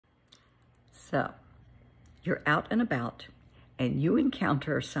So you're out and about and you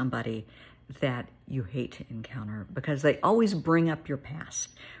encounter somebody that you hate to encounter because they always bring up your past,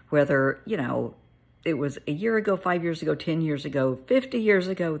 whether, you know, it was a year ago, 5 years ago, 10 years ago, 50 years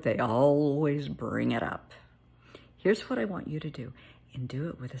ago, they always bring it up. Here's what I want you to do, and do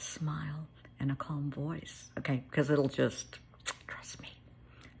it with a smile and a calm voice, okay? Because it'll just, trust me,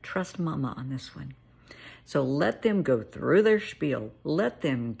 trust mama on this one. So let them go through their spiel, let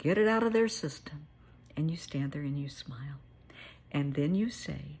them get it out of their system, and you stand there and you smile. And then you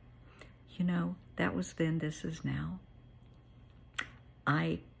say, you know, that was then, this is now.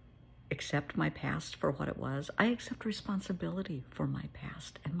 I accept my past for what it was. I accept responsibility for my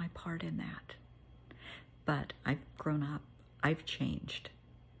past and my part in that. But I've grown up. I've changed.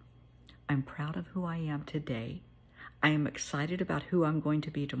 I'm proud of who I am today. I am excited about who I'm going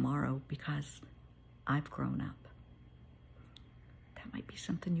to be tomorrow because I've grown up. That might be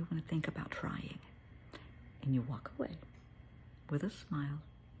something you want to think about trying. And you walk away with a smile.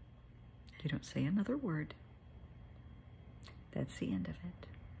 You don't say another word. That's the end of it.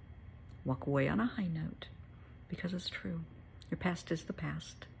 Walk away on a high note because it's true. Your past is the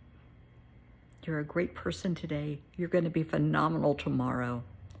past. You're a great person today. You're going to be phenomenal tomorrow.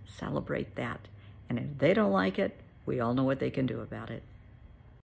 Celebrate that. And if they don't like it, we all know what they can do about it.